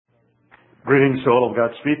Greetings to all of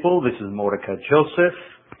God's people. This is Mordecai Joseph,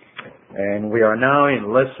 and we are now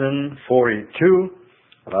in lesson 42.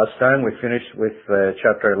 Last time we finished with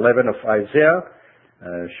chapter 11 of Isaiah,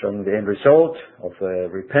 showing the end result of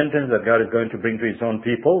the repentance that God is going to bring to His own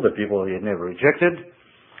people, the people He had never rejected.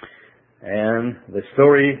 And the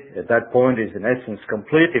story at that point is in essence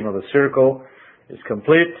complete. The circle is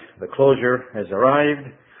complete. The closure has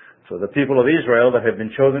arrived. So the people of Israel that have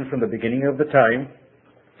been chosen from the beginning of the time,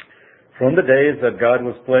 from the days that God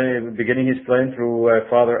was beginning His plan through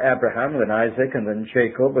Father Abraham, then Isaac, and then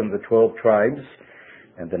Jacob, and the 12 tribes,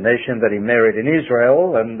 and the nation that He married in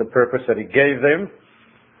Israel, and the purpose that He gave them.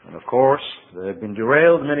 And of course, they have been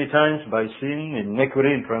derailed many times by sin,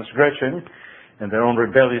 iniquity, and transgression, and their own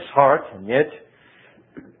rebellious heart, and yet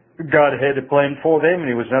God had a plan for them, and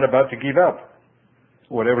He was not about to give up.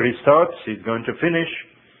 Whatever He starts, He's going to finish.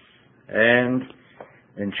 And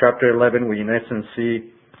in chapter 11, we in essence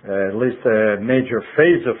see at least a major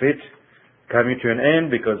phase of it coming to an end,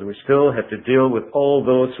 because we still have to deal with all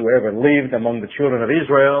those who ever lived among the children of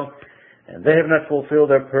Israel, and they have not fulfilled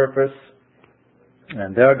their purpose,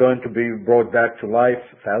 and they are going to be brought back to life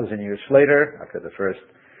 1,000 years later after the first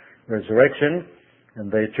resurrection,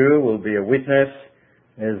 and they too will be a witness,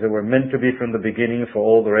 as they were meant to be from the beginning, for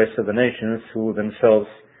all the rest of the nations who themselves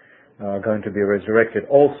are going to be resurrected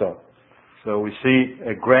also. So we see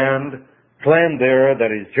a grand plan there that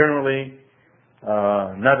is generally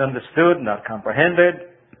not understood, not comprehended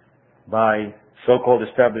by so-called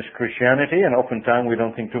established Christianity, and oftentimes we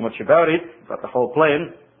don't think too much about it, about the whole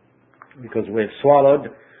plan, because we have swallowed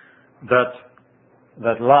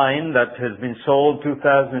that line that has been sold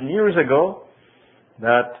 2,000 years ago,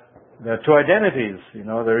 that there are two identities.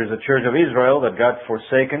 There is a church of Israel that got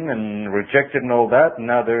forsaken and rejected and all that, and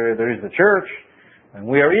now there is the church, and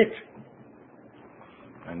we are it.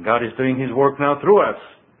 And God is doing His work now through us.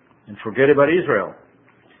 And forget about Israel.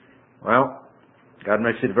 Well, God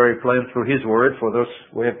makes it very plain through His Word for those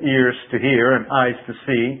who have ears to hear and eyes to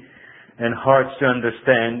see and hearts to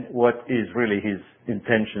understand what is really His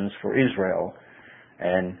intentions for Israel,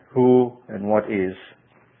 and who and what is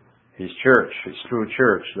His church, His true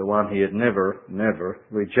church, the one He had never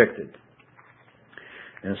rejected.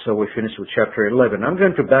 And so we finish with chapter 11. I'm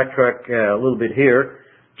going to backtrack a little bit here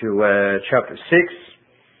to chapter 6.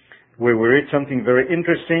 where we read something very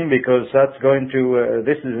interesting, because that's going to,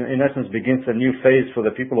 this is in essence begins a new phase for the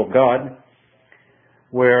people of God,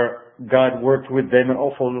 where God worked with them an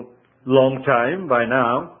awful long time by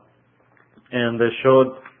now, and they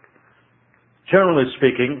showed, generally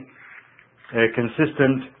speaking, a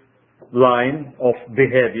consistent line of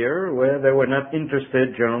behavior where they were not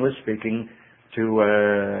interested, generally speaking,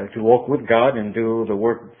 to walk with God and do the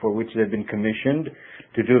work for which they've been commissioned,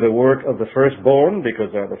 to do the work of the firstborn,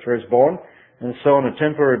 because they are the firstborn, and so on a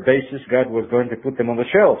temporary basis God was going to put them on the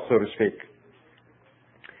shelf, so to speak.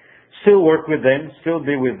 Still work with them, still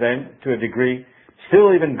be with them to a degree,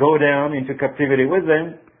 still even go down into captivity with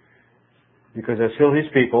them, because they're still His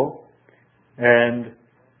people, and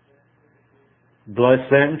bless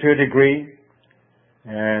them to a degree.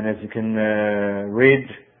 And as you can read,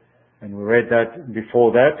 and we read that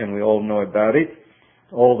before that, and we all know about it,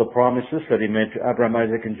 all the promises that He made to Abraham,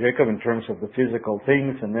 Isaac, and Jacob in terms of the physical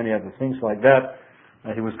things and many other things like that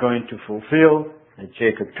He was going to fulfill. And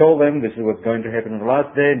Jacob told them this is what's going to happen in the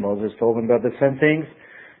last day. Moses told them about the same things.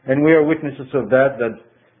 And we are witnesses of that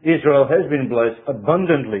Israel has been blessed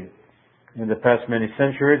abundantly in the past many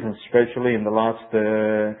centuries, and especially in the last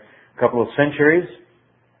couple of centuries.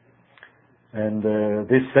 And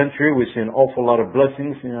this century we see an awful lot of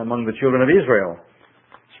blessings among the children of Israel.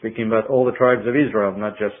 Speaking about all the tribes of Israel,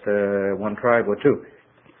 not just one tribe or two.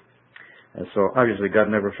 And so obviously God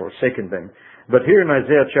never forsaken them. But here in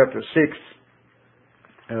Isaiah chapter 6,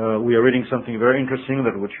 we are reading something very interesting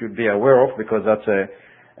that we should be aware of, because that's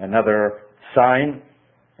another sign,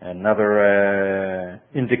 another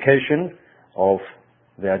indication of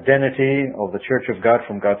the identity of the Church of God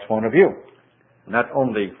from God's point of view. Not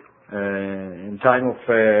only in time of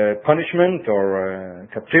punishment or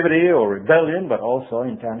captivity or rebellion, but also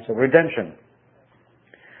in times of redemption.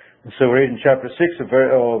 And so we read in chapter 6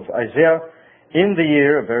 of Isaiah, in the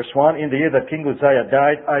year, verse 1, in the year that King Uzziah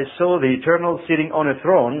died, I saw the Eternal sitting on a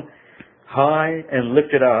throne, high and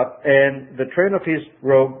lifted up, and the train of His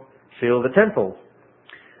robe filled the temple.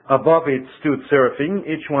 Above it stood seraphim,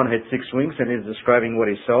 each one had 6 wings, and He's describing what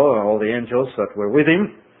He saw, all the angels that were with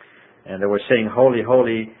Him. And they were saying, Holy,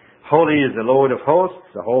 holy, holy is the Lord of hosts,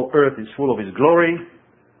 the whole earth is full of His glory.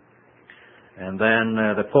 And then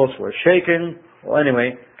the posts were shaken. Well,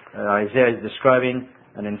 anyway, Isaiah is describing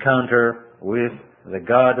an encounter with the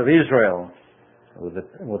God of Israel. with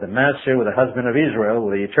the Master, with the husband of Israel,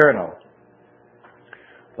 with the eternal.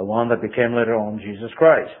 The one that became later on Jesus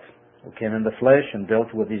Christ, who came in the flesh and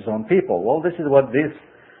dealt with his own people. Well, this is what this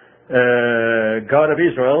God of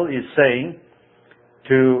Israel is saying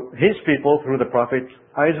to his people through the prophet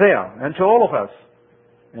Isaiah, and to all of us,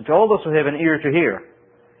 and to all those who have an ear to hear,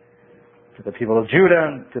 to the people of Judah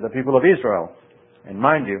and to the people of Israel. And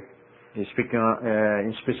mind you, he's speaking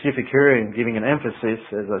in specific here and giving an emphasis,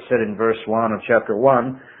 as I said in verse 1 of chapter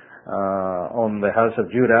 1, on the house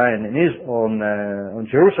of Judah and on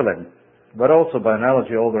Jerusalem, but also by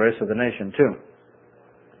analogy all the rest of the nation too.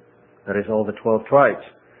 That is all the 12 tribes.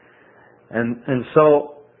 And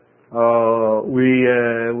so we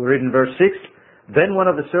read in verse 6, Then one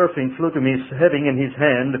of the seraphim flew to me, having in his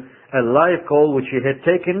hand a live coal which he had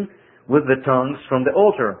taken with the tongues from the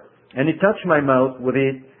altar. And he touched my mouth with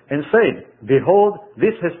it and said, Behold,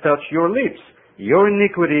 this has touched your lips. Your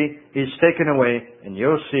iniquity is taken away, and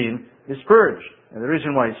your sin is purged. And the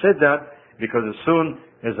reason why he said that, because as soon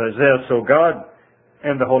as Isaiah saw God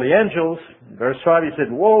and the holy angels, verse 5, he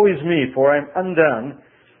said, Woe is me, for I am undone.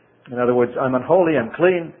 In other words, I'm unholy, I'm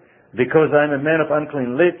clean, because I'm a man of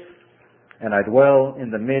unclean lips, and I dwell in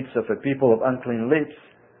the midst of a people of unclean lips.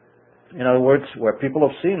 In other words, where people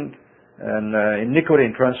have sinned, and iniquity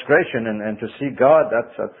and transgression, and to see God, that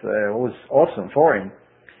was awesome for him.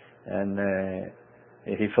 And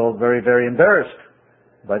he felt very, very embarrassed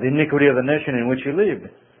by the iniquity of the nation in which he lived,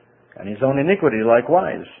 and his own iniquity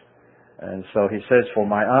likewise. And so he says, For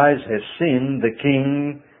my eyes have seen the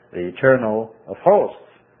King, the Eternal of hosts.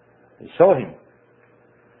 He saw him.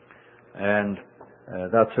 And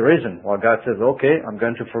that's the reason why God says, okay, I'm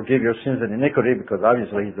going to forgive your sins and iniquity, because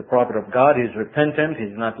obviously he's the prophet of God, he's repentant,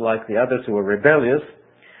 he's not like the others who were rebellious.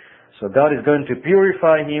 So God is going to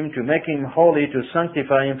purify him, to make him holy, to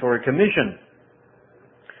sanctify him for a commission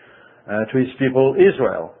to his people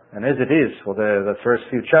Israel. And as it is, for the first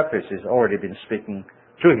few chapters, he's already been speaking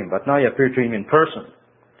to him, but now he appeared to him in person.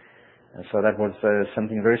 And so that was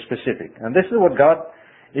something very specific. And this is what God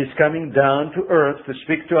is coming down to earth to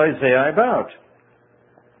speak to Isaiah about.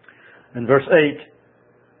 In verse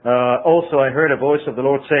 8, Also I heard a voice of the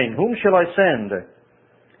Lord saying, Whom shall I send?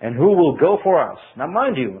 And who will go for us? Now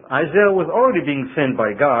mind you, Isaiah was already being sent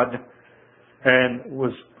by God and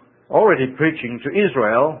was already preaching to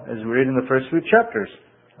Israel, as we read in the first few chapters.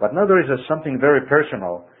 But now there is something very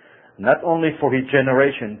personal, not only for his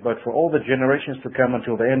generation, but for all the generations to come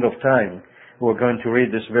until the end of time, who are going to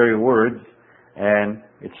read this very word, and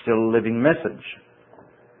it's still a living message.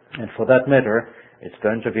 And for that matter, it's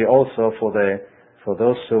going to be also for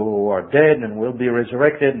those who are dead and will be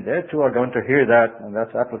resurrected. They too are going to hear that, and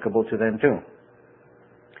that's applicable to them too.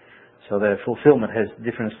 So the fulfillment has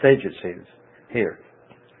different stages here.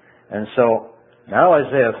 And so now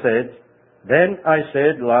Isaiah said, Then I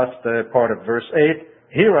said, last part of verse 8,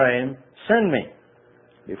 Here I am, send me.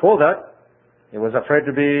 Before that, he was afraid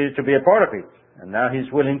to be a part of it, and now he's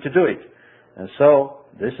willing to do it. And so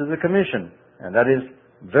this is a commission, and that is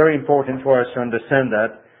very important for us to understand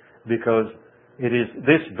that, because it is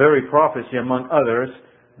this very prophecy, among others,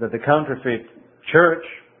 that the counterfeit church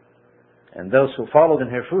and those who followed in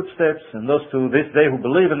her footsteps and those to this day who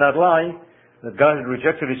believe in that lie, that God had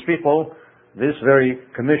rejected his people, this very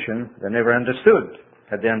commission they never understood.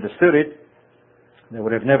 Had they understood it, they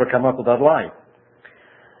would have never come up with that lie.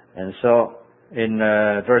 And so in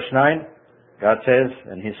verse 9, God says,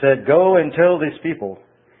 and he said, Go and tell these people,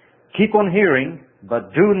 keep on hearing,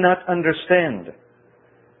 but do not understand.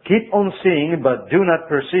 Keep on seeing, but do not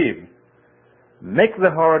perceive. Make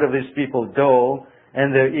the heart of these people dull,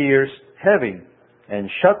 and their ears heavy, and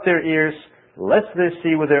shut their ears, lest they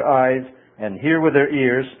see with their eyes, and hear with their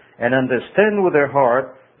ears, and understand with their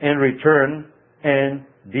heart, and return, and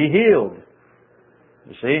be healed.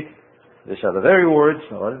 You see, these are the very words,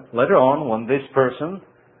 later on, when this person,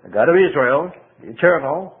 the God of Israel, the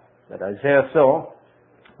eternal, that Isaiah saw,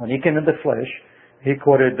 when he came in the flesh, he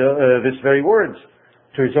quoted these very words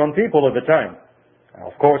to his own people at the time.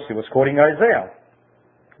 Now, of course, he was quoting Isaiah,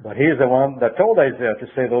 but he is the one that told Isaiah to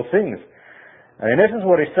say those things. And in essence,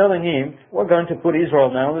 what he's telling him, we're going to put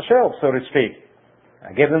Israel now on the shelf, so to speak.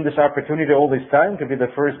 I gave them this opportunity all this time to be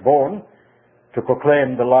the firstborn, to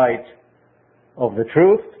proclaim the light of the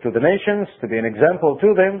truth to the nations, to be an example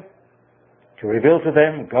to them, to reveal to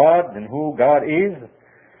them God and who God is,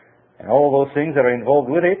 and all those things that are involved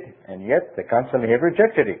with it, and yet they constantly have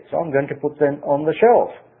rejected it. So I'm going to put them on the shelf.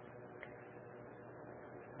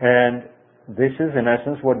 And this is in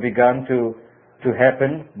essence what began to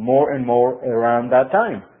happen more and more around that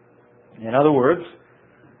time. In other words,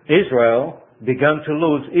 Israel began to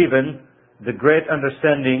lose even the great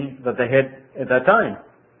understanding that they had at that time.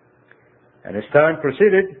 And as time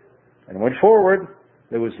proceeded and went forward,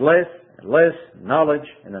 there was less and less knowledge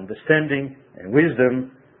and understanding and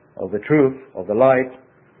wisdom of the truth, of the light,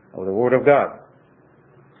 of the Word of God.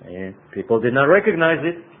 And people did not recognize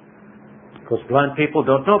it, because blind people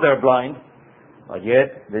don't know they're blind. But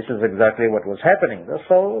yet, this is exactly what was happening.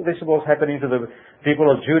 So, this was happening to the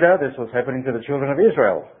people of Judah, this was happening to the children of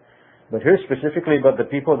Israel. But here specifically about the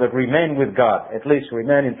people that remain with God, at least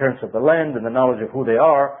remain in terms of the land and the knowledge of who they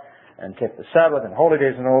are, and kept the Sabbath and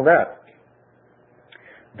holidays and all that.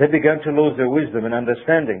 They began to lose their wisdom and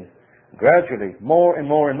understanding, gradually, more and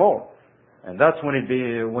more and more. And that's when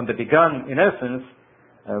they began, in essence,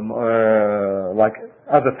 like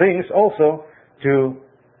other things also, to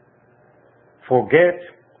forget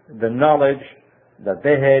the knowledge that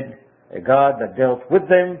they had a God that dealt with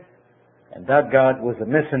them, and that God was a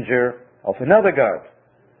messenger of another God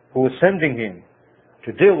who was sending him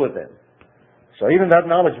to deal with them. So even that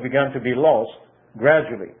knowledge began to be lost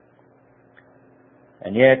gradually.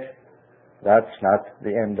 And yet, that's not the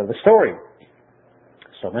end of the story.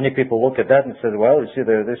 So many people look at that and say, well, you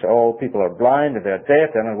see, all people are blind and they're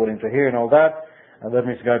deaf, they're not willing to hear and all that, and that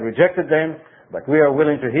means God rejected them, but we are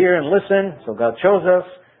willing to hear and listen, so God chose us,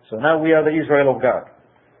 so now we are the Israel of God.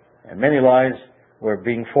 And many lies were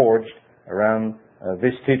being forged around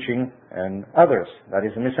this teaching and others. That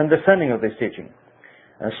is a misunderstanding of this teaching.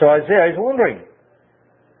 And so Isaiah is wondering.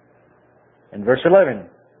 In verse 11,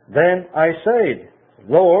 then I said,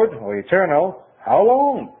 Lord, or Eternal, how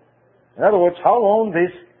long? In other words, how long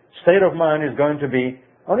this state of mind is going to be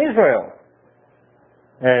on Israel?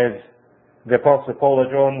 As the Apostle Paul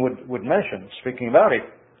later on would mention, speaking about it.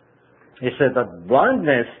 He said that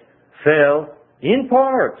blindness fell in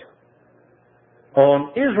part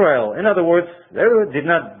on Israel. In other words, they did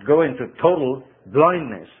not go into total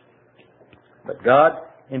blindness. But God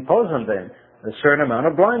imposed on them a certain amount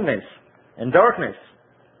of blindness and darkness.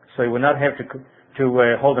 So he would not have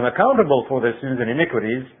to hold them accountable for their sins and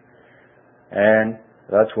iniquities. And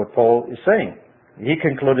that's what Paul is saying. He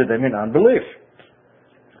concluded them in unbelief.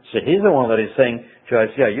 So he's the one that is saying to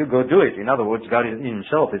Isaiah, you go do it. In other words, God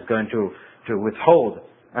himself is going to withhold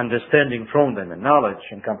understanding from them and knowledge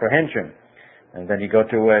and comprehension. And then you go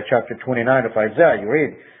to chapter 29 of Isaiah, you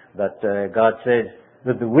read that God said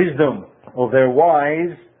that the wisdom of their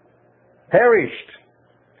wise perished.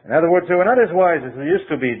 In other words, they were not as wise as they used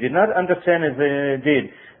to be, did not understand as they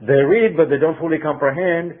did. They read, but they don't fully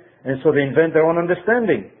comprehend, and so they invent their own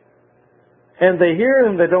understanding. And they hear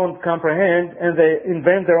and they don't comprehend, and they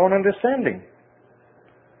invent their own understanding.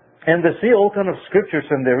 And they see all kinds of scriptures,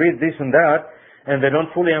 and they read this and that, and they don't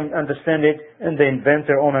fully understand it, and they invent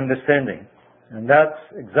their own understanding. And that's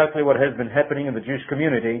exactly what has been happening in the Jewish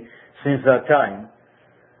community since that time.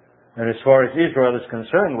 And as far as Israel is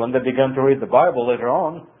concerned, when they began to read the Bible later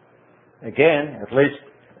on, again, at least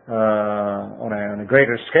on a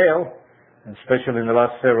greater scale, especially in the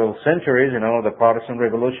last several centuries, the Protestant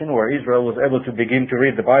Revolution, where Israel was able to begin to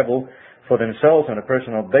read the Bible for themselves on a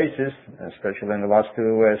personal basis, especially in the last 2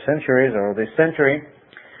 centuries or this century.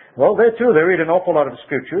 Well, they too, they read an awful lot of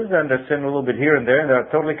scriptures, and they send a little bit here and there, and they're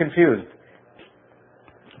totally confused.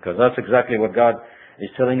 Because that's exactly what God is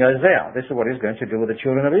telling Isaiah. This is what he's going to do with the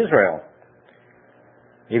children of Israel.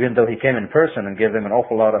 Even though he came in person and gave them an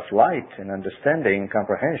awful lot of light and understanding and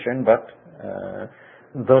comprehension, but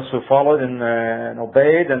those who followed and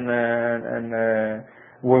obeyed and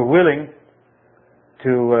were willing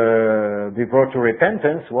to be brought to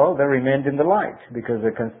repentance, well, they remained in the light because they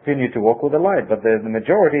continued to walk with the light, but the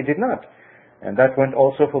majority did not. And that went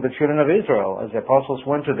also for the children of Israel. As the apostles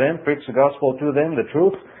went to them, preached the gospel to them, the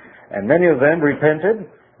truth, and many of them repented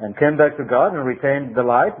and came back to God and retained the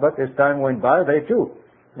light, but as time went by, they too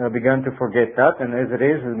began to forget that, and as it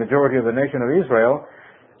is, the majority of the nation of Israel,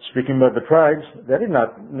 speaking about the tribes, they did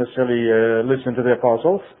not necessarily listen to the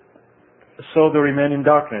apostles, so they remain in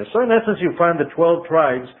darkness. So in essence, you find the 12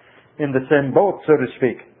 tribes in the same boat, so to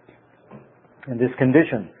speak, in this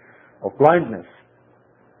condition of blindness.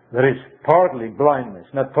 That is partly blindness,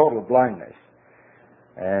 not total blindness.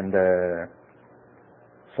 And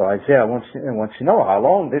so Isaiah wants to know how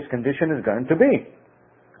long this condition is going to be.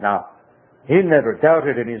 Now, he never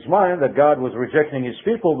doubted in his mind that God was rejecting his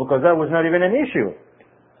people, because that was not even an issue.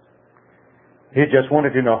 He just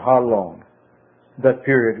wanted to know how long that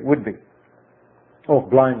period would be of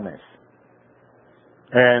blindness.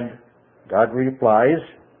 And God replies,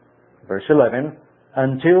 verse 11,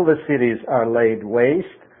 until the cities are laid waste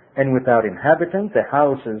and without inhabitant, the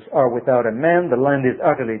houses are without a man, the land is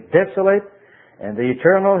utterly desolate, and the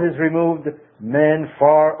Eternal has removed men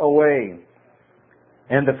far away.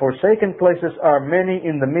 and the forsaken places are many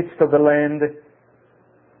in the midst of the land.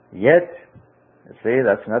 Yet, see,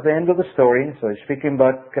 that's not the end of the story. So he's speaking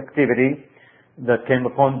about captivity that came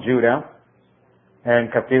upon Judah,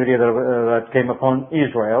 and captivity that came upon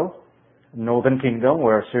Israel, northern kingdom,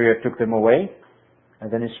 where Assyria took them away.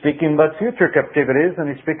 And then he's speaking about future captivities, and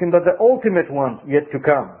he's speaking about the ultimate one yet to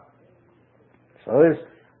come. So he's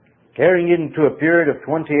carrying it into a period of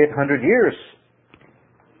 2,800 years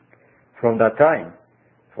from that time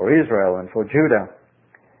for Israel and for Judah,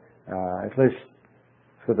 at least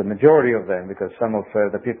for the majority of them, because some of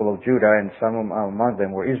the people of Judah and some among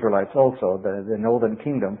them were Israelites also, the northern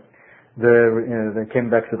kingdom. They came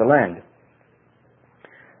back to the land.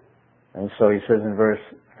 And so he says in verse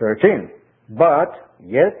 13, but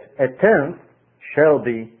yet a tenth shall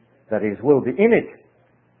be, that is, will be in it.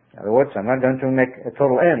 In other words, I'm not going to make a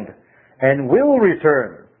total end. And will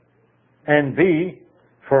return and be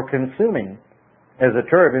for consuming as a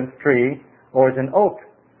terebinth tree or as an oak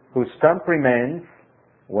whose stump remains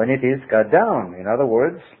when it is cut down. In other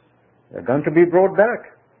words, they're going to be brought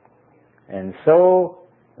back. And so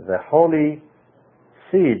the holy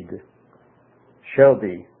seed shall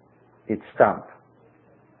be its stump.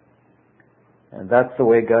 And that's the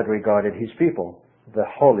way God regarded His people, the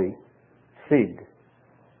holy seed.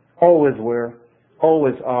 Always were,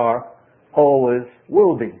 always are, always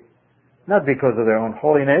will be. Not because of their own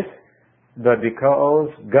holiness, but because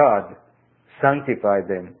God sanctified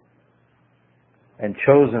them and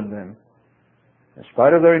chosen them. In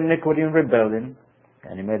spite of their iniquity and rebellion,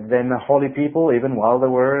 and He made them a holy people even while they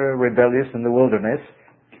were rebellious in the wilderness.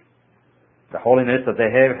 The holiness that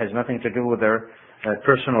they have has nothing to do with their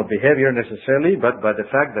personal behavior necessarily, but by the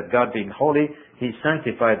fact that God being holy, He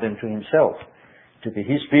sanctified them to Himself, to be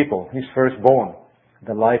His people, His firstborn,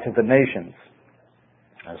 the light of the nations.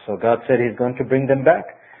 And so God said He's going to bring them back.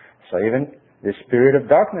 So even this spirit of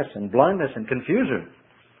darkness and blindness and confusion,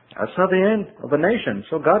 that's not the end of the nation.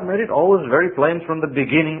 So God made it always very plain from the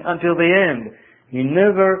beginning until the end. He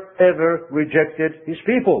never ever rejected His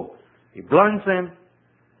people. He blinds them.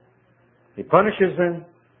 He punishes them.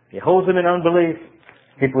 He holds them in unbelief.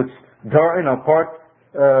 He puts blindness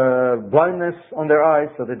on their eyes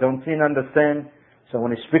so they don't see and understand. So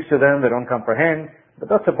when He speaks to them, they don't comprehend. But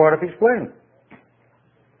that's a part of His plan.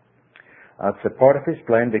 That's a part of His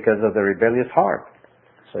plan because of the rebellious heart.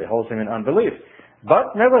 So He holds them in unbelief.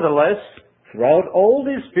 But nevertheless, throughout all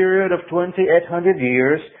this period of 2,800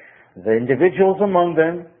 years, the individuals among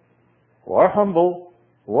them who are humble,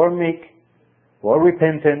 who are meek, who are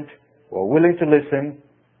repentant, who are willing to listen,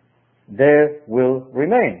 there will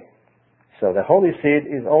remain. So the holy seed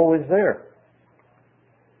is always there.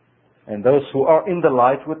 And those who are in the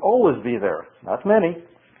light would always be there. Not many,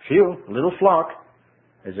 few, little flock.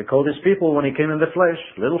 As He called His people when He came in the flesh,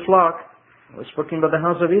 little flock. He was speaking about the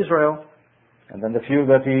house of Israel. And then the few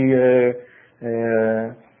that He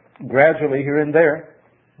gradually here and there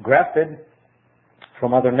grafted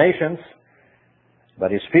from other nations.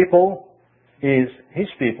 But His people is His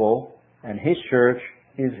people, and His church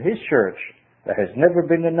is His church. There has never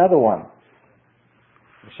been another one.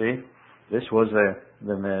 You see, this was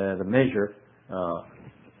the major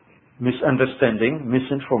misunderstanding,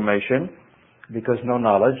 misinformation, because no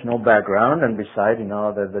knowledge, no background, and beside,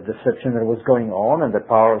 the deception that was going on, and the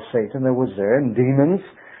power of Satan that was there, and demons,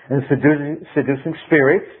 and seducing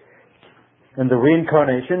spirits, and the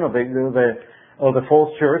reincarnation of the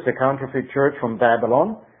false church, the counterfeit church from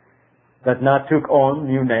Babylon, that now took on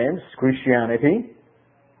new names, Christianity,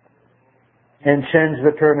 and changed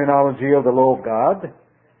the terminology of the law of God,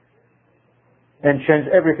 and changed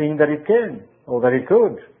everything that it can, or that it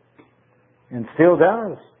could, and still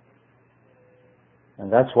does. And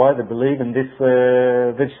that's why they believe in this,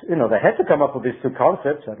 they had to come up with these two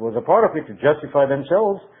concepts. That was a part of it to justify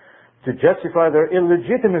themselves, to justify their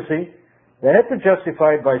illegitimacy. They had to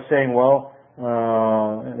justify it by saying, well,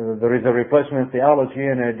 there is a replacement theology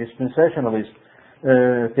and a dispensationalist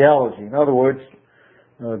theology. In other words,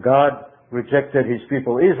 God rejected His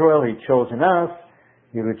people Israel, He chosen us.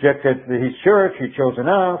 He rejected His church, He chosen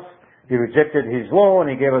us. He rejected His law, and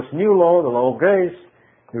He gave us new law, the law of grace.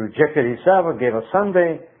 He rejected His Sabbath, gave us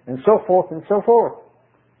Sunday, and so forth and so forth.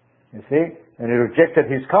 You see? And He rejected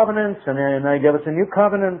His covenants, and now He gave us a new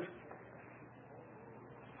covenant.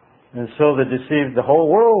 And so they deceived the whole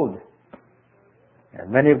world.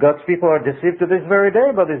 And many of God's people are deceived to this very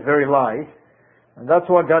day by this very lie. And that's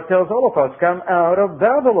why God tells all of us, come out of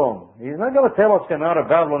Babylon. He's not going to tell us come out of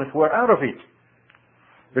Babylon if we're out of it.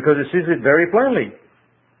 Because He sees it very plainly,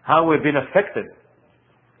 how we've been affected.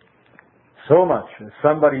 So much.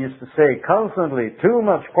 Somebody used to say constantly, too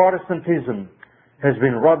much Protestantism has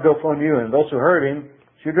been rubbed off on you. And those who heard him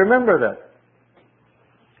should remember that.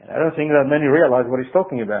 And I don't think that many realize what he's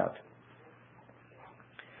talking about.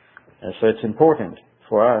 And so it's important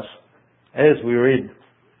for us, as we read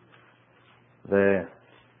the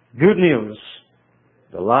good news,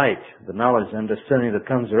 the light, the knowledge, the understanding that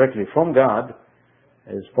comes directly from God,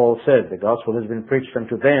 as Paul said, the gospel has been preached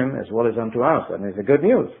unto them as well as unto us. That means the good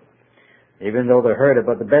news. Even though they heard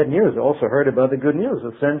about the bad news, they also heard about the good news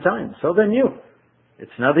at the same time. So they knew.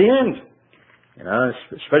 It's not the end.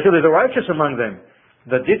 Especially the righteous among them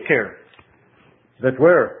that did care, that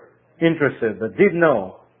were interested, that did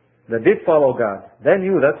know, that did follow God. They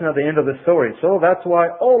knew that's not the end of the story. So that's why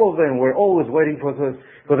all of them were always waiting for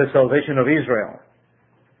the salvation of Israel,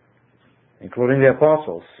 including the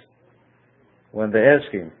apostles. When they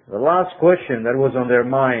asked him, the last question that was on their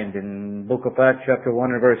mind in book of Acts chapter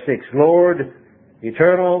 1 and verse 6, Lord,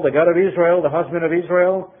 eternal, the God of Israel, the husband of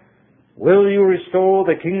Israel, will you restore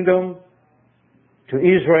the kingdom to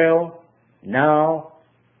Israel now?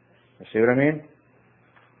 You see what I mean?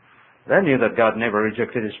 They knew that God never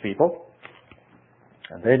rejected his people.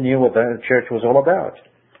 And they knew what the church was all about.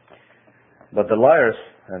 But the liars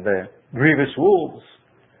and the grievous wolves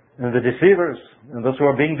and the deceivers and those who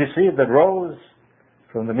are being deceived that rose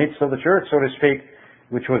from the midst of the church, so to speak,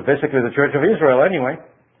 which was basically the church of Israel anyway.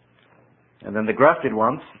 And then the grafted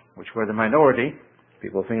ones, which were the minority,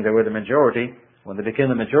 people think they were the majority. When they became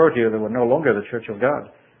the majority, they were no longer the church of God.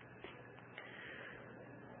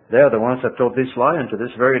 They are the ones that taught this lie unto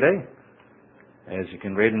this very day. As you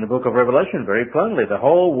can read in the book of Revelation very plainly, the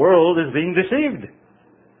whole world is being deceived.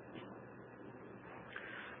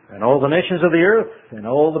 And all the nations of the earth, and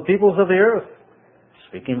all the peoples of the earth,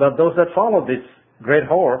 speaking about those that followed this great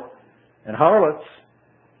whore, and harlots,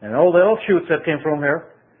 and all the offshoots that came from her,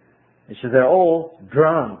 it says they're all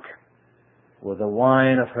drunk with the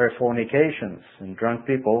wine of her fornications. And drunk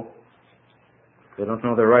people, they don't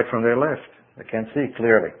know their right from their left. They can't see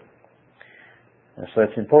clearly. And so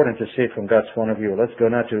it's important to see it from God's point of view. Let's go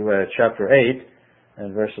now to chapter 8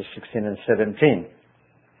 and verses 16 and 17,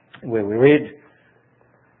 where we read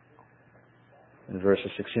in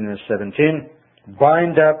verses 16 and 17,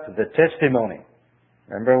 bind up the testimony.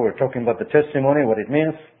 Remember, we're talking about the testimony, what it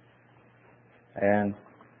means, and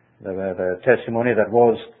the testimony that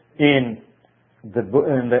was in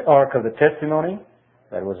the ark of the testimony.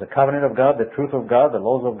 That was the covenant of God, the truth of God, the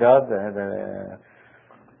laws of God,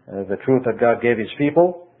 the truth that God gave his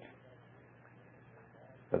people.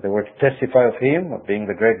 That they were to testify of him, of being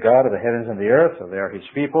the great God of the heavens and the earth, that they are his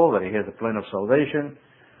people, that he has a plan of salvation,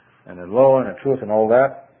 and a law and a truth and all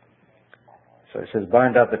that. So it says,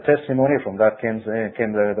 bind up the testimony. From that came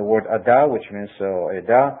the word Adah, which means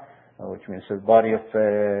Edah, which means a body of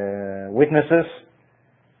witnesses.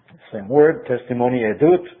 Same word, testimony,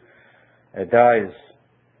 Edut. Edah is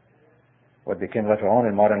what became later on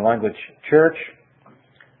in modern language church.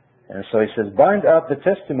 And so he says, bind up the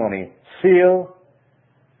testimony, seal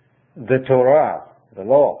the Torah, the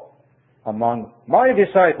law, among my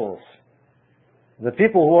disciples, the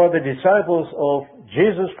people who are the disciples of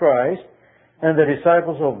Jesus Christ and the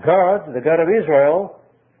disciples of God, the God of Israel,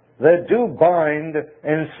 that do bind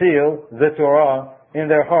and seal the Torah in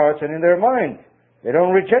their hearts and in their mind. They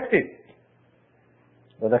don't reject it.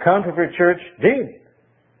 But the counterfeit church did.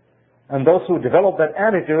 And those who developed that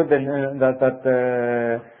attitude and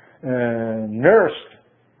nursed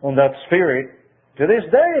on that spirit, to this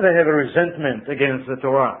day they have a resentment against the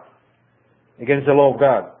Torah, against the law of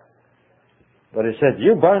God. But he said,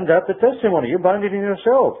 you bind up the testimony, you bind it in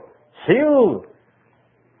yourself. Seal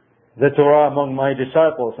the Torah among my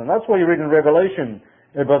disciples. And that's why you read in Revelation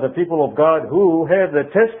about the people of God who have the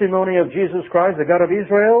testimony of Jesus Christ, the God of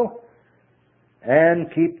Israel, and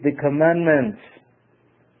keep the commandments.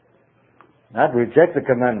 Not reject the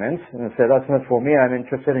commandments and say, that's not for me, I'm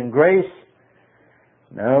interested in grace.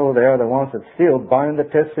 No, they are the ones that still bind the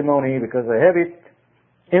testimony because they have it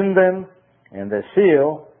in them, and they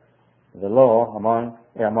seal the law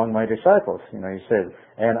among my disciples. He says,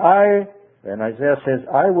 and Isaiah says,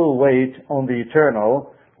 I will wait on the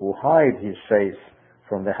Eternal who hide his face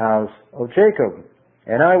from the house of Jacob.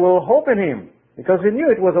 And I will hope in him, because he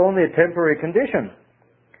knew it was only a temporary condition.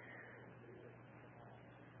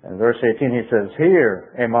 And verse 18 he says,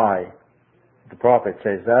 here am I, the prophet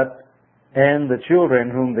says that, and the children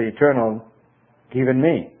whom the Eternal given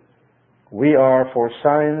me. We are for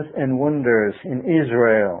signs and wonders in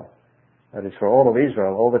Israel. That is for all of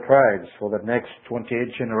Israel, all the tribes, for the next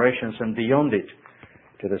 28 generations and beyond it,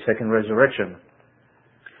 to the second resurrection.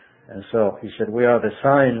 And so he said, we are the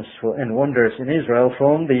signs and wonders in Israel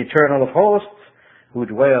from the Eternal of hosts, who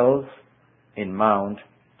dwells in Mount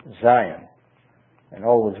Zion, and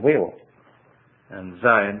always will. And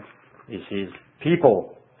Zion is his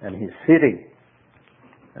people and his city.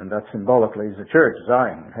 And that symbolically is the church,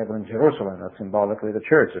 Zion, heaven, Jerusalem. That's symbolically the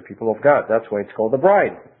church, the people of God. That's why it's called the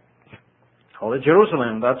bride. Call it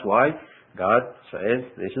Jerusalem. That's why God says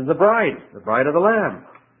this is the bride of the Lamb.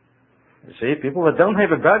 You see, people that don't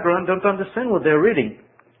have a background don't understand what they're reading.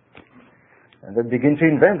 And they begin to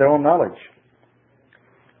invent their own knowledge.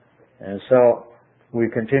 And so, we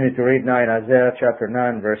continue to read now in Isaiah chapter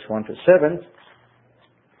 9, verse 1 to 7.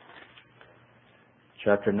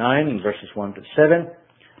 Chapter 9, verses 1 to 7.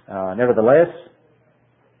 Nevertheless,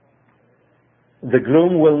 the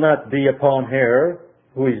gloom will not be upon her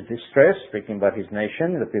who is distressed, speaking about his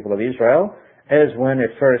nation, the people of Israel, as when at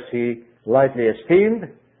first he lightly esteemed,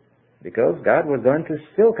 because God was going to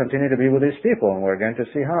still continue to be with his people, and we're going to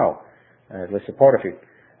see how, at least a part of it.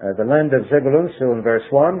 The land of Zebulun, still in verse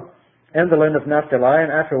 1, and the land of Naphtali,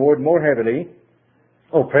 and afterward more heavily,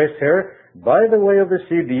 oppressed her by the way of the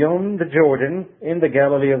sea beyond the Jordan in the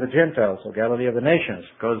Galilee of the Gentiles, or Galilee of the nations,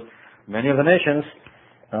 because many of the nations,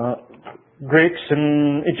 Greeks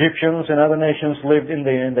and Egyptians and other nations lived in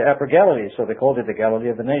the upper Galilee, so they called it the Galilee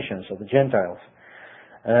of the nations, or the Gentiles.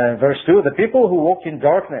 Verse 2, the people who walked in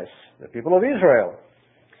darkness, the people of Israel,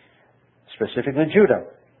 specifically Judah,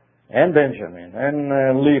 and Benjamin,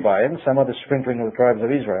 and Levi, and some of the sprinkling of the tribes of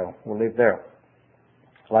Israel who lived there.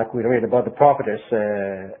 Like we read about the prophetess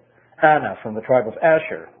Anna from the tribe of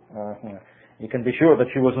Asher. You can be sure that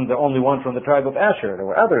she wasn't the only one from the tribe of Asher. There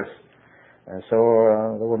were others. And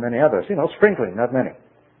so there were many others. Sprinkling, not many.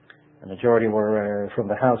 The majority were from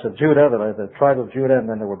the house of Judah, the tribe of Judah, and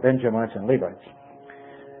then there were Benjamites and Levites.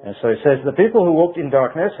 And so it says, the people who walked in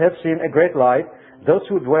darkness have seen a great light. Those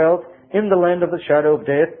who dwelt in the land of the shadow of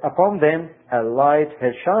death, upon them a light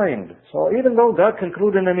has shined. So even though God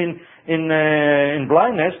concluded them in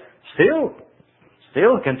blindness,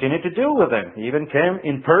 still continued to deal with them. He even came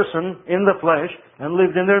in person, in the flesh, and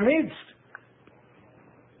lived in their midst.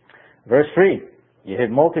 Verse 3, ye have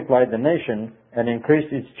multiplied the nation and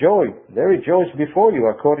increased its joy. They rejoice before you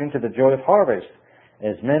according to the joy of harvest,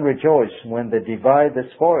 as men rejoice when they divide the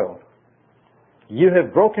spoil. You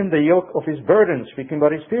have broken the yoke of his burden, speaking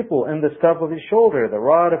about his people, and the staff of his shoulder, the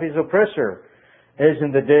rod of his oppressor, as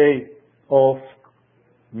in the day of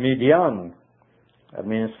Midian. That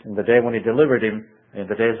means in the day when he delivered him, in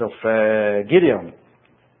the days of Gideon.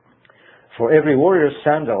 For every warrior's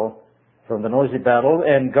sandal from the noisy battle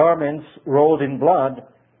and garments rolled in blood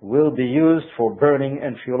will be used for burning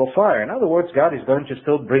and fuel of fire. In other words, God is going to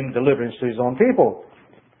still bring deliverance to his own people.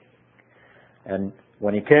 And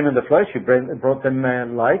when he came in the flesh, he brought them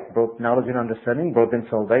light, brought knowledge and understanding, brought them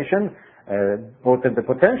salvation, brought them the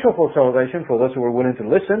potential for salvation for those who were willing to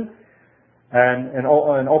listen, and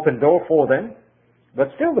an open door for them. But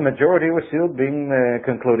still, the majority was still being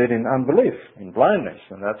concluded in unbelief, in blindness,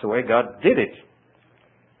 and that's the way God did it.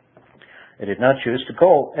 He did not choose to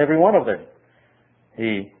call every one of them.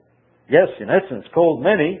 He, yes, in essence, called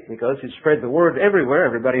many, because he spread the word everywhere.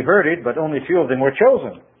 Everybody heard it, but only few of them were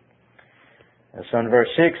chosen. And so in verse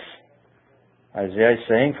 6, Isaiah is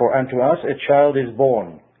saying, for unto us a child is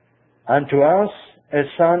born, unto us a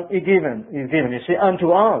son is given. You see,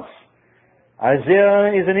 unto us.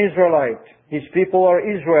 Isaiah is an Israelite. His people are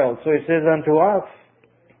Israel. So he says unto us.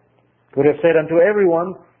 Could have said unto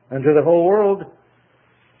everyone, unto the whole world.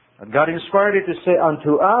 But God inspired it to say,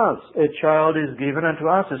 unto us a child is given, unto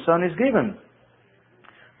us a son is given.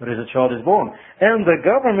 But as a child is born. And the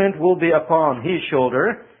government will be upon his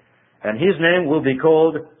shoulder, and his name will be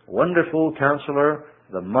called Wonderful Counselor,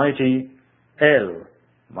 the Mighty El,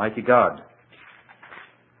 Mighty God.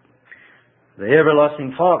 The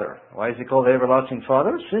Everlasting Father. Why is he called the Everlasting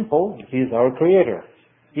Father? Simple. He is our Creator.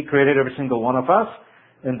 He created every single one of us,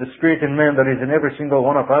 and the spirit and man that is in every single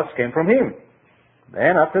one of us came from him.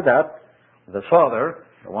 Then after that, the Father,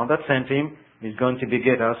 the one that sent him, is going to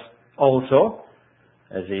beget us also,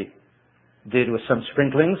 as he did with some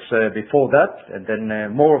sprinklings before that, and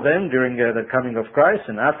then more of them during the coming of Christ,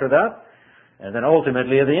 and after that, and then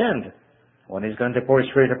ultimately at the end, when he's going to pour his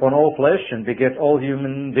spirit upon all flesh and beget all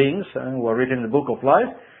human beings who are written in the book of life,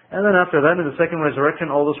 and then after that, in the second resurrection,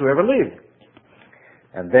 all those who ever lived.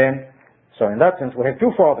 And then, so in that sense, we have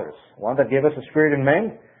two fathers, one that gave us a spirit in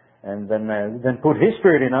men, and then put his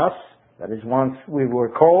spirit in us. That is, once we were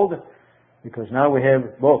called, because now we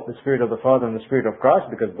have both the Spirit of the Father and the Spirit of Christ,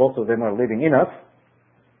 because both of them are living in us.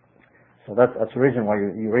 So that's the reason why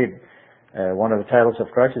you read one of the titles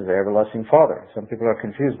of Christ is the Everlasting Father. Some people are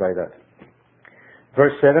confused by that.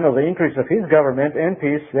 Verse 7, of the increase of his government and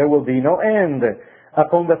peace there will be no end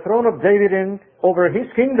upon the throne of David and over his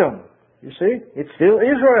kingdom. You see, it's still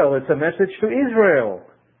Israel. It's a message to Israel.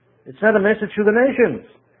 It's not a message to the nations.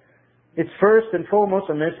 It's first and foremost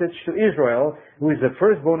a message to Israel, who is the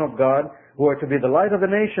firstborn of God, who are to be the light of the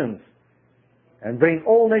nations, and bring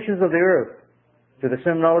all nations of the earth to the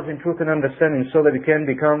same knowledge and truth and understanding, so that we can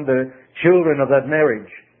become the children of that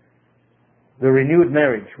marriage, the renewed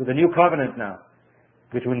marriage, with a new covenant now,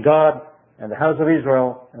 between God and the house of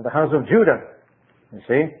Israel and the house of Judah. You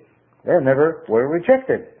see, they never were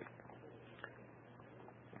rejected.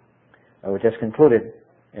 I was just concluded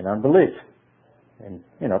in unbelief, in,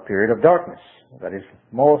 period of darkness. That is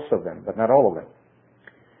most of them, but not all of them.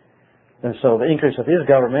 And so the increase of his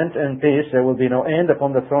government and peace, there will be no end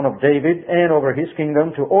upon the throne of David and over his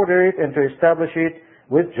kingdom, to order it and to establish it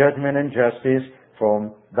with judgment and justice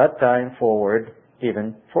from that time forward,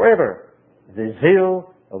 even forever. The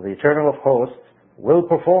zeal of the Eternal of hosts will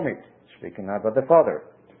perform it, speaking now about the Father.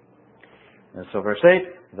 And so verse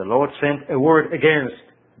 8, the Lord sent a word against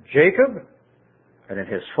Jacob, and it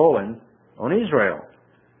has fallen on Israel.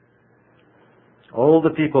 All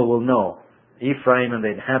the people will know, Ephraim and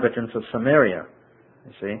the inhabitants of Samaria.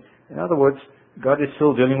 You see, in other words, God is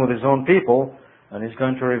still dealing with his own people, and he's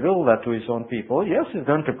going to reveal that to his own people. Yes, he's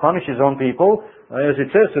going to punish his own people, as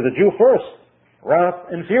it says, to the Jew first, wrath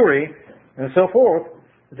and fury, and so forth,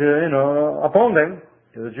 upon them,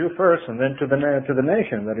 to the Jew first, and then to the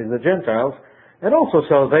nation, that is the Gentiles, and also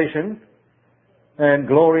salvation and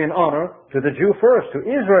glory and honor to the Jew first, to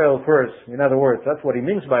Israel first. In other words, that's what he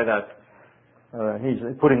means by that. He's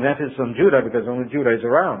putting emphasis on Judah because only Judah is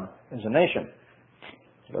around as a nation.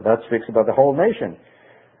 So that speaks about the whole nation.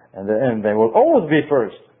 And they will always be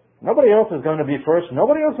first. Nobody else is going to be first.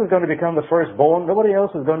 Nobody else is going to become the firstborn. Nobody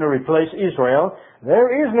else is going to replace Israel.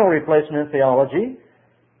 There is no replacement theology.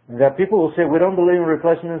 That people will say, we don't believe in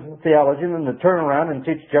replacement theology, and then they turn around and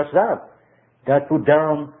teach just that. God put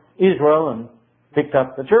down Israel and picked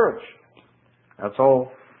up the church. That's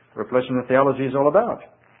all replacement theology is all about.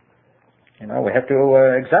 We have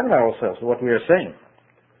to examine ourselves, what we are saying.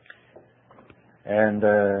 And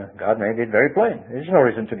God made it very plain. There's no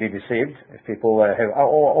reason to be deceived. If people have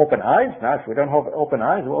open eyes, now if we don't have open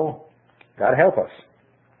eyes, well, God help us.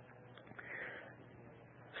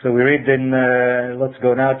 So we read in, let's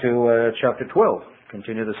go now to chapter 12,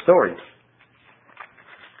 continue the story.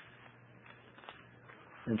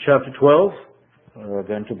 In chapter 12, we're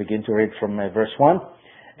going to begin to read from verse 1.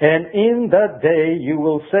 And in that day you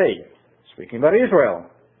will say, speaking about Israel,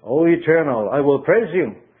 O Eternal, I will praise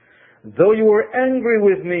you. Though you were angry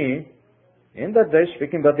with me, in that day,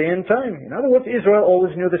 speaking about the end time. In other words, Israel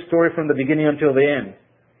always knew the story from the beginning until the end.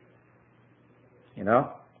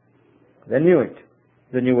 They knew it.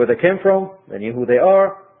 They knew where they came from, they knew who they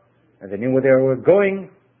are, and they knew where they were going,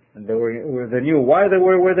 and they knew why they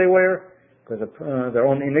were where they were, because of their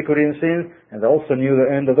own iniquity and sin, and they also knew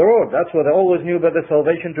the end of the road. That's what they always knew about the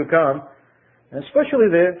salvation to come. And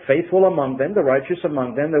especially the faithful among them, the righteous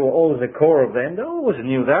among them, they were always the core of them. They always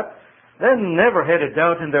knew that. They never had a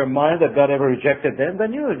doubt in their mind that God ever rejected them. They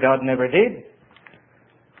knew that God never did.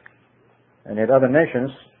 And yet other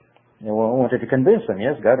nations, they wanted to convince them,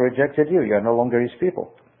 yes, God rejected you. You are no longer his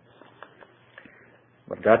people.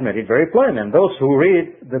 But God made it very plain. And those who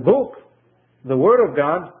read the book, the Word of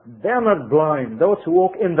God, they're not blind. Those who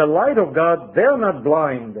walk in the light of God, they're not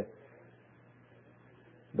blind.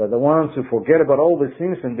 But the ones who forget about all these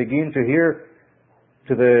things and begin to hear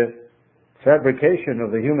to the fabrication of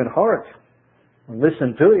the human heart and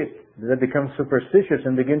listen to it, they become superstitious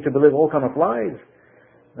and begin to believe all kind of lies.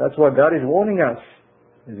 That's why God is warning us.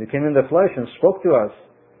 As he came in the flesh and spoke to us,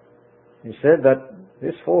 he said that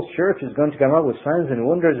this false church is going to come out with signs and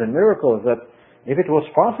wonders and miracles, that if it was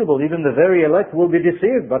possible, even the very elect will be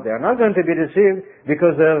deceived. But they are not going to be deceived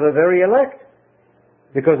because they are the very elect.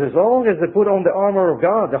 Because as long as they put on the armor of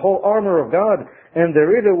God, the whole armor of God, and they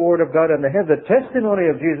read the Word of God, and they have the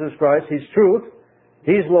testimony of Jesus Christ, His truth,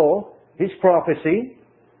 His law, His prophecy,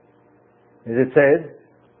 as it says,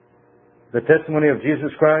 the testimony of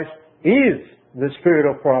Jesus Christ is the spirit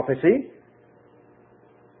of prophecy.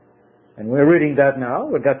 And we're reading that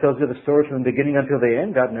now, where God tells you the story from the beginning until the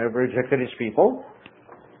end. God never rejected His people.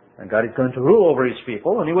 And God is going to rule over His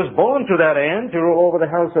people. And He was born to that end, to rule over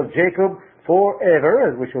the house of Jacob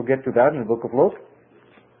forever, as we shall get to that in the book of Luke.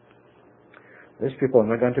 These people are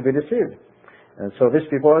not going to be deceived. And so these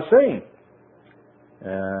people are saying,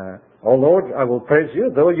 O Lord, I will praise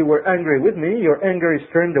you. Though you were angry with me, your anger is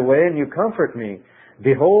turned away and you comfort me.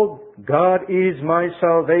 Behold, God is my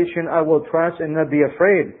salvation. I will trust and not be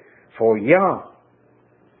afraid. For Yah,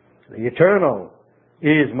 the Eternal,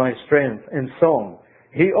 is my strength and song.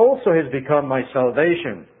 He also has become my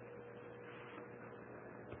salvation.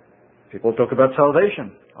 People talk about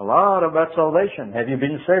salvation. A lot about salvation. Have you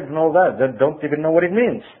been saved and all that? They don't even know what it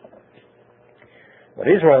means. But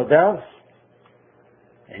Israel does.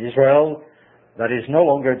 Israel, that is no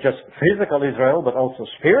longer just physical Israel, but also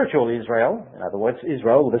spiritual Israel. In other words,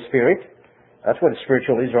 Israel with a spirit. That's what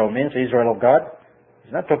spiritual Israel means, Israel of God.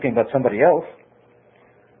 He's not talking about somebody else.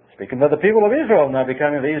 Speaking about the people of Israel now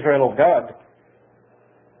becoming the Israel of God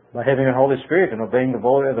by having a Holy Spirit and obeying the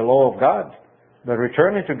law of God, by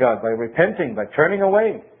returning to God, by repenting, by turning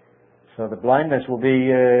away. So the blindness will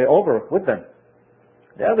be over with them.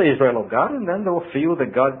 They are the Israel of God, and then they will feel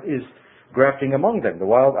that God is grafting among them, the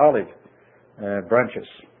wild olive branches.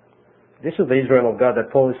 This is the Israel of God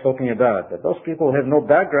that Paul is talking about. But those people have no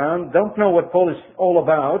background, don't know what Paul is all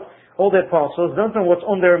about. All the apostles don't know what's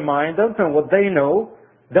on their mind, don't know what they know,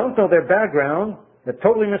 don't know their background. They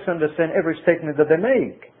totally misunderstand every statement that they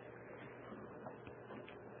make.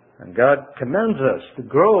 And God commands us to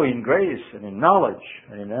grow in grace and in knowledge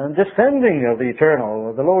and in understanding of the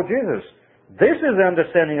eternal, of the Lord Jesus. This is the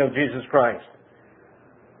understanding of Jesus Christ.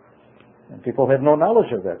 And people have no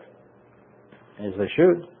knowledge of that, as they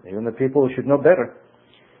should. Even the people should know better.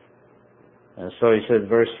 And so he says,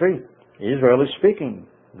 verse 3, Israel is speaking.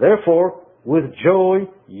 Therefore, with joy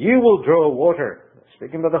you will draw water,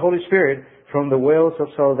 speaking about the Holy Spirit, from the wells of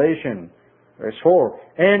salvation. Verse 4,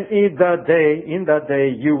 and in that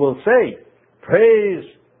day you will say, praise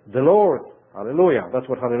the Lord. Hallelujah. That's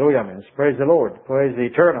what hallelujah means. Praise the Lord. Praise the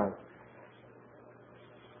eternal.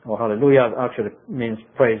 Well, hallelujah actually means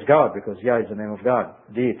praise God, because Yah is the name of God,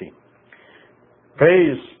 deity.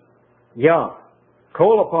 Praise Yah.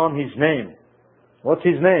 Call upon His name. What's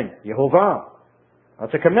His name? Yehovah.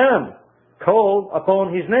 That's a command. Call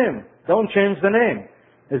upon His name. Don't change the name,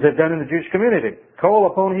 as they've done in the Jewish community. Call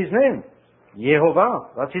upon His name. Yehovah.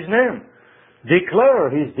 That's His name. Declare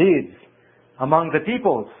His deeds among the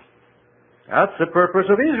peoples. That's the purpose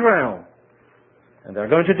of Israel. And they're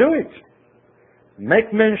going to do it.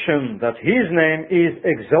 Make mention that His name is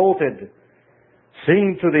exalted.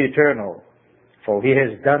 Sing to the eternal, for He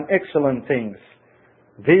has done excellent things.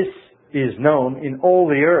 This is known in all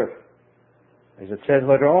the earth. As it says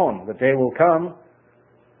later on, the day will come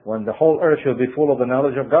when the whole earth shall be full of the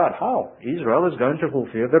knowledge of God. How? Israel is going to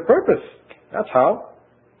fulfill their purpose. That's how.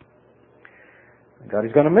 God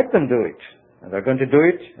is going to make them do it. And they're going to do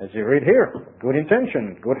it, as you read here, with good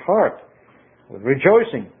intention, good heart, with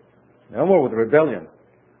rejoicing. No more with rebellion.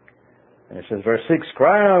 And it says, verse 6,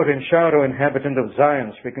 cry out and shout, O inhabitant of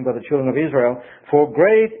Zion, speaking about the children of Israel, for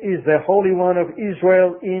great is the Holy One of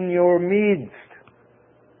Israel in your midst.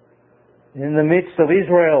 In the midst of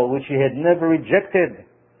Israel, which He had never rejected.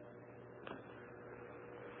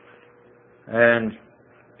 And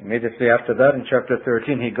immediately after that, in chapter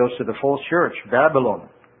 13, he goes to the false church, Babylon.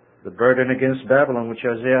 The burden against Babylon, which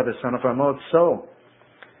Isaiah, the son of Amoz, saw.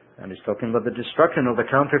 And he's talking about the destruction of the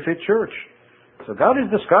counterfeit church. So God is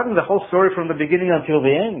describing the whole story from the beginning until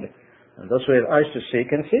the end. And those who have eyes to see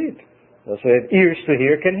can see it. Those who have ears to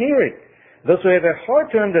hear can hear it. Those who have a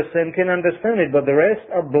heart to understand can understand it, but the rest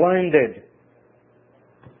are blinded.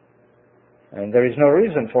 And there is no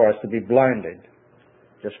reason for us to be blinded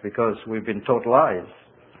just because we've been taught lies.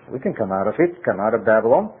 We can come out of it, come out of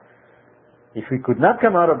Babylon. If we could not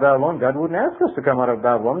come out of Babylon, God wouldn't ask us to come out of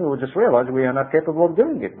Babylon. We would just realize we are not capable of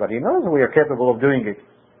doing it. But He knows we are capable of doing it,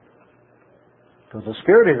 because the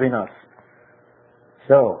Spirit is in us.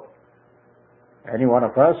 So, any one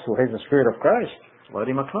of us who has the Spirit of Christ, let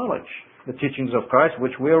him acknowledge the teachings of Christ,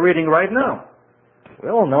 which we are reading right now. We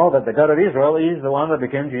all know that the God of Israel is the one that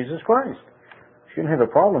became Jesus Christ. Shouldn't have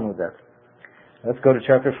a problem with that. Let's go to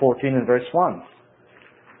chapter 14 and verse 1,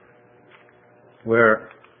 where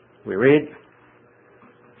we read,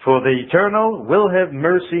 for the Eternal will have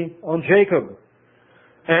mercy on Jacob,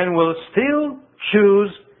 and will still choose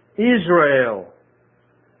Israel.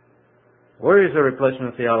 Where is the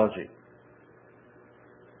replacement theology?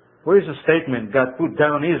 Where is the statement, God put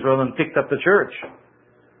down Israel and picked up the church?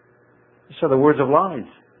 These are the words of lies.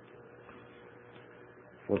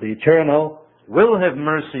 For the Eternal will have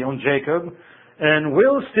mercy on Jacob, and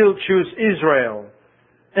will still choose Israel,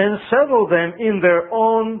 and settle them in their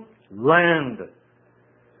own land.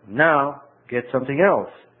 Now, get something else.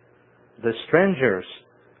 The strangers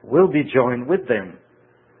will be joined with them,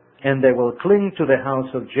 and they will cling to the house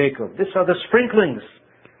of Jacob. These are the sprinklings,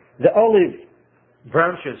 the olive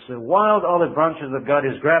branches, the wild olive branches that God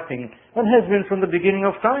is grafting, and has been from the beginning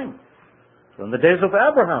of time, from the days of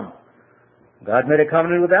Abraham. God made a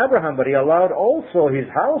covenant with Abraham, but He allowed also his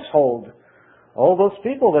household, all those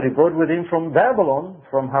people that He brought with Him from Babylon,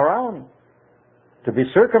 from Haran, to be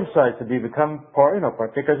circumcised, to become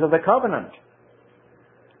partakers of the covenant.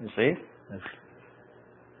 You see?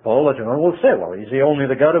 Paul later on will say, well, is he only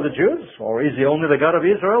the God of the Jews? Or is he only the God of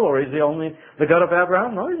Israel? Or is he only the God of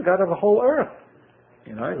Abraham? No, he's the God of the whole earth.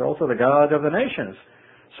 He's also the God of the nations.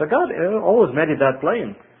 So God always made it that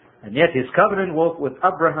plain. And yet his covenant was with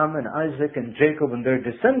Abraham and Isaac and Jacob and their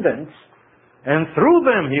descendants. And through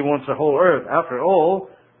them he wants the whole earth. After all,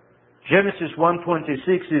 Genesis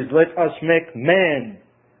 1:26 is, let us make man.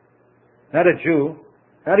 Not a Jew,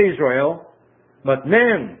 not Israel, but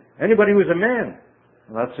man. Anybody who is a man.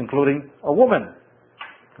 And that's including a woman.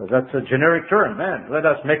 Because that's a generic term, man. Let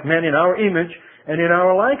us make man in our image and in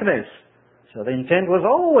our likeness. So the intent was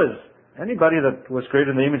always, anybody that was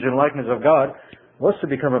created in the image and likeness of God was to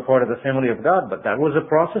become a part of the family of God. But that was a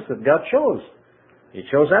process that God chose. He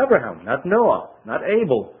chose Abraham, not Noah, not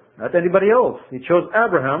Abel, not anybody else. He chose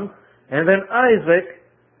Abraham, and then Isaac,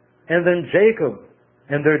 and then Jacob,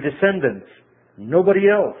 and their descendants. Nobody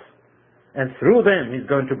else. And through them, he's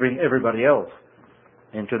going to bring everybody else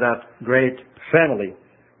into that great family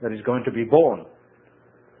that is going to be born.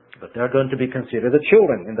 But they're going to be considered the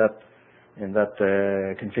children in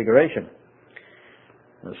that configuration.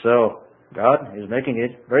 And so, God is making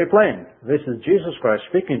it very plain. This is Jesus Christ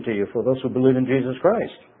speaking to you for those who believe in Jesus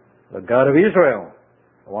Christ. The God of Israel,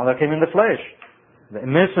 the one that came in the flesh, the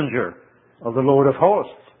messenger of the Lord of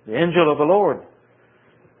hosts, the angel of the Lord,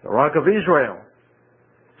 the rock of Israel.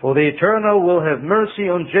 For the Eternal will have mercy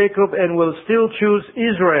on Jacob and will still choose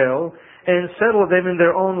Israel and settle them in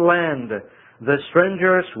their own land. The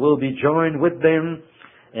strangers will be joined with them,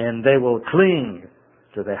 and they will cling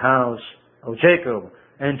to the house of Jacob,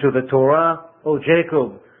 and to the Torah of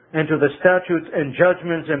Jacob, and to the statutes and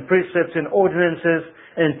judgments and precepts and ordinances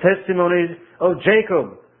and testimonies of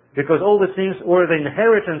Jacob, because all the things were the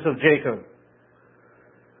inheritance of Jacob.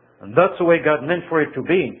 And that's the way God meant for it to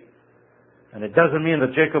be. And it doesn't mean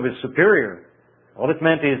that Jacob is superior. All it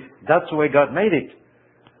meant is that's the way God made it.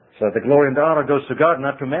 So the glory and the honor goes to God,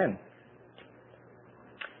 not to men.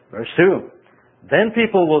 Verse 2. Then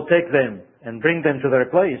people will take them and bring them to their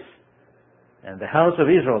place. And the house of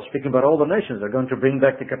Israel, speaking about all the nations, are going to bring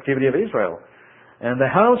back the captivity of Israel. And the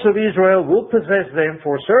house of Israel will possess them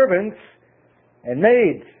for servants and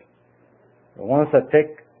maids. The ones that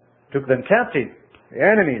took them captive, the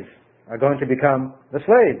enemies, are going to become the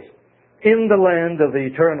slaves in the land of the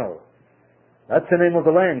Eternal. That's the name of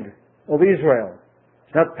the land of Israel.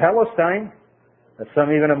 It's not Palestine, that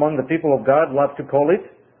some even among the people of God love to call it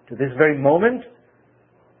to this very moment.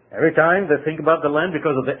 Every time they think about the land,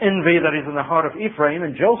 because of the envy that is in the heart of Ephraim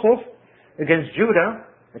and Joseph against Judah,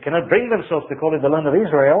 they cannot bring themselves to call it the land of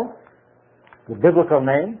Israel, the biblical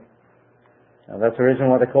name. And that's the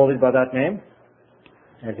reason why they call it by that name.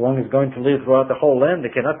 As long as it's going to live throughout the whole land,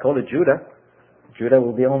 they cannot call it Judah. Judah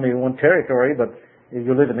will be only one territory, but if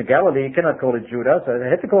you live in the Galilee, you cannot call it Judah, so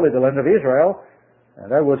they had to call it the land of Israel,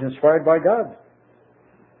 and that was inspired by God.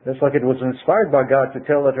 Just like it was inspired by God to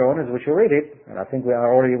tell the owners, we should read it, and I think we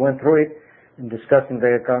already went through it in discussing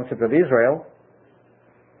the concept of Israel.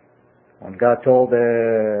 When God told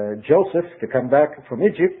Joseph to come back from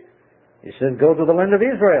Egypt, he said, go to the land of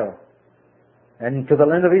Israel. And to the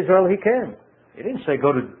land of Israel he came. He didn't say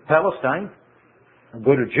go to Palestine, or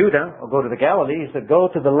go to Judah, or go to the Galilee. He said go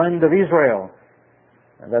to the land of Israel.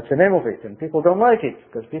 And that's the name of it. And people don't like it,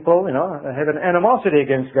 because people, have an animosity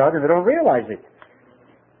against God and they don't realize it.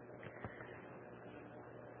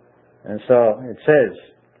 And so it says,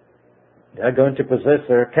 they are going to possess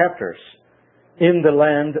their captors in the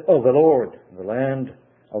land of the Lord, the land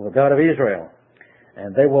of the God of Israel.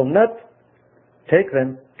 And they will not take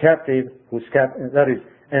them captive,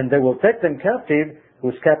 and they will take them captive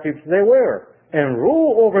whose captives they were, and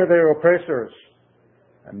rule over their oppressors.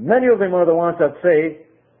 And many of them are the ones that say,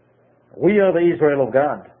 we are the Israel of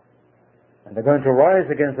God. And they're going to rise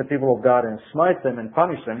against the people of God and smite them and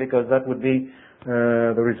punish them, because that would be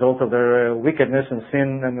the result of their wickedness and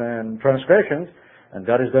sin and transgressions, and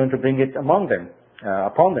God is going to bring it upon them,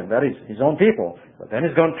 that is, His own people. But then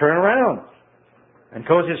He's going to turn around and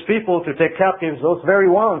cause His people to take captives those very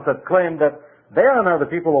ones that claim that they are now the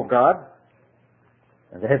people of God,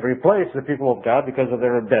 and they have replaced the people of God because of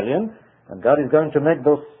their rebellion, and God is going to make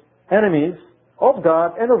those enemies of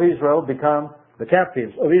God and of Israel become the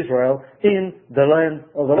captives of Israel in the land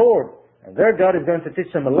of the Lord. And there God is going to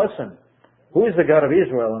teach them a lesson. Who is the God of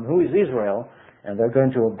Israel and who is Israel? And they're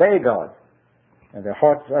going to obey God. And their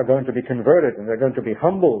hearts are going to be converted, and they're going to be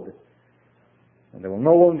humbled. And they will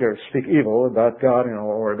no longer speak evil about God,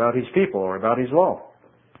 or about His people, or about His law.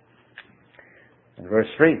 And verse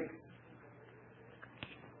 3.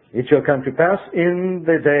 It shall come to pass in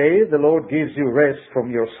the day the Lord gives you rest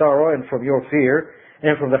from your sorrow and from your fear,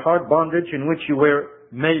 and from the hard bondage in which you were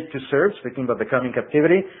made to serve, speaking about the coming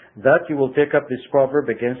captivity, that you will take up this proverb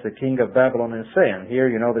against the king of Babylon and say. And here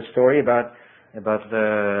you know the story about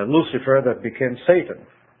Lucifer that became Satan,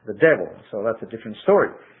 the devil. So that's a different story.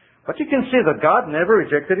 But you can see that God never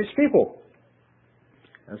rejected his people.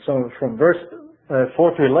 And so from verse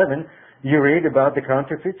 4 to 11, you read about the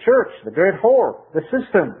counterfeit church, the great whore, the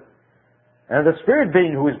system, and the spirit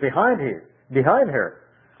being who is behind her,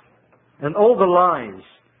 and all the lies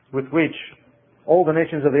with which all the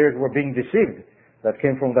nations of the earth were being deceived that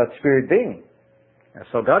came from that spirit being. And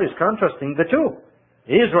so God is contrasting the two.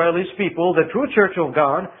 Israel is people, the true church of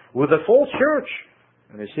God, with the false church.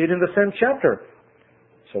 And we see it in the 10th chapter.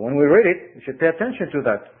 So when we read it, we should pay attention to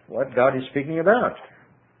that, what God is speaking about.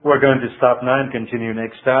 We're going to stop now and continue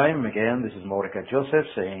next time. Again, this is Mordecai Joseph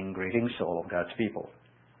saying greetings to all of God's people.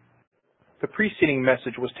 The preceding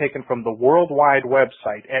message was taken from the worldwide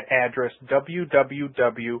website at address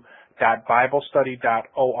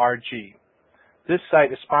www.biblestudy.org. This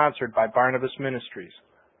site is sponsored by Barnabas Ministries.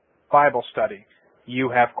 Bible study. You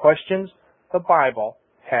have questions, the Bible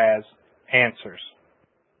has answers.